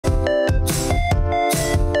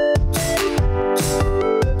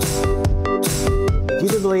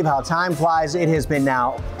believe how time flies. It has been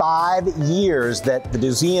now 5 years that the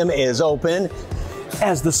DoSeum is open,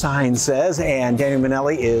 as the sign says, and Daniel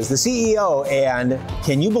Manelli is the CEO. And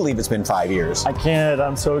can you believe it's been 5 years? I can't.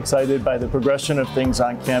 I'm so excited by the progression of things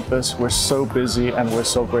on campus. We're so busy and we're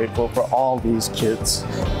so grateful for all these kids.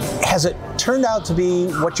 Has it turned out to be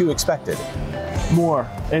what you expected? More.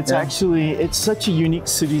 It's such a unique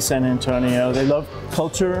city, San Antonio. They love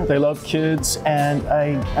culture, they love kids, and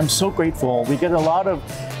I'm so grateful. We get a lot of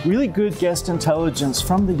really good guest intelligence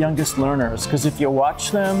from the youngest learners, because if you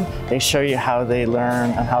watch them, they show you how they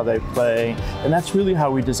learn and how they play, and that's really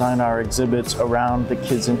how we design our exhibits around the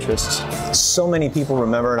kids' interests. So many people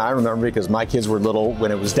remember, and I remember because my kids were little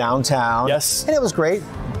when it was downtown. Yes. And it was great.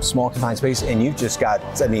 Small confined space, and you've just got,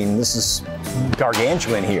 I mean, this is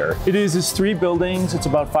gargantuan here. It is. It's 3 buildings. It's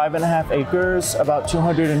about 5.5 acres, about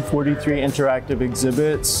 243 interactive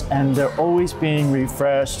exhibits, and they're always being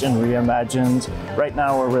refreshed and reimagined. Right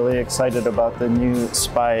now, we're really excited about the new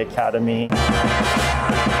Spy Academy.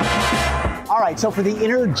 All right, so for the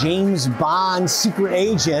inner James Bond secret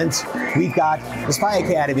agent, we've got the Spy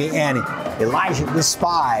Academy and Elijah the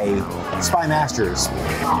Spy Masters.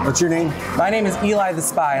 What's your name? My name is Eli the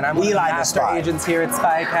Spy, and I'm one of the master agents here at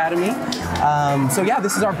Spy Academy. So yeah,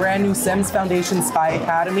 this is our brand new Semmes Foundation Spy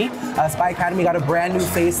Academy. Spy Academy got a brand new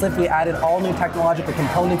facelift. We added all new technological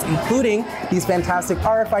components, including these fantastic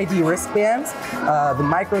RFID wristbands. The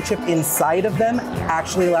microchip inside of them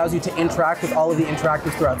actually allows you to interact with all of the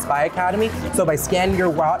interactors throughout Spy Academy. So by scanning your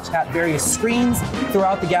watch at various screens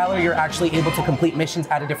throughout the gallery, you're actually able to complete missions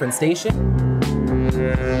at a different station.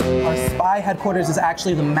 Our Spy headquarters is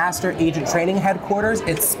actually the Master Agent Training Headquarters.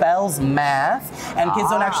 It spells math, and kids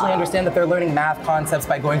don't actually understand that they're learning math concepts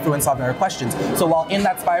by going through and solving our questions. So while in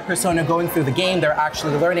that Spy persona going through the game, they're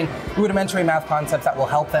actually learning rudimentary math concepts that will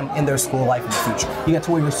help them in their school life in the future. You get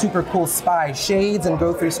to wear your super cool Spy shades and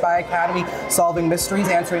go through Spy Academy, solving mysteries,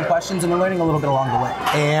 answering questions, and learning a little bit along the way.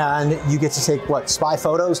 And you get to take, what, spy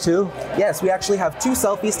photos too? Yes, we actually have 2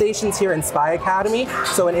 selfie stations here in Spy Academy.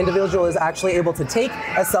 So an individual is actually able to take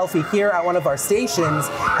a selfie here at one of our stations,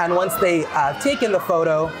 and once they have taken the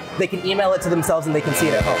photo, they can email it to themselves and they can see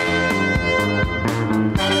it at home.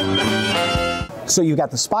 So you've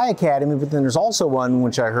got the Spy Academy, but then there's also one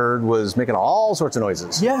which I heard was making all sorts of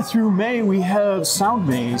noises. Yeah, through May we have Sound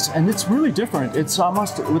Maze, and it's really different. It's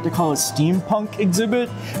almost what they call a steampunk exhibit,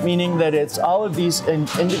 meaning that it's all of these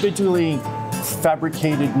individually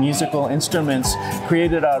fabricated musical instruments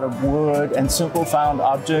created out of wood and simple found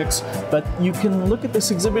objects, but you can look at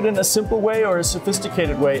this exhibit in a simple way or a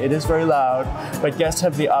sophisticated way. It is very loud, but guests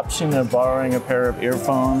have the option of borrowing a pair of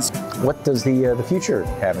earphones. What does the future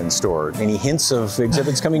have in store? Any hints of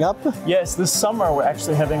exhibits coming up? Yes, this summer we're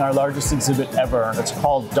actually having our largest exhibit ever. It's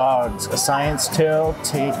called Dogs, a Science Tale,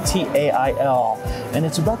 T-A-I-L, and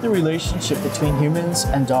it's about the relationship between humans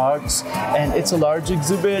and dogs, and it's a large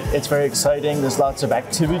exhibit. It's very exciting. There's lots of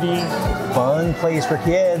activity. Fun place for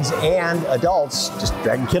kids and adults. Just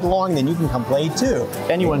drag a kid along, then you can come play too.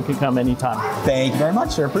 Anyone can come anytime. Thank you very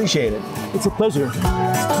much, sir. Appreciate it. It's a pleasure.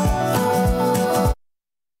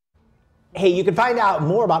 Hey, you can find out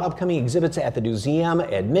more about upcoming exhibits at the DoSeum,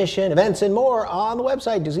 admission, events, and more on the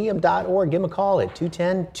website, doseum.org. Give them a call at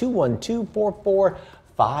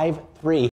 210-212-4453.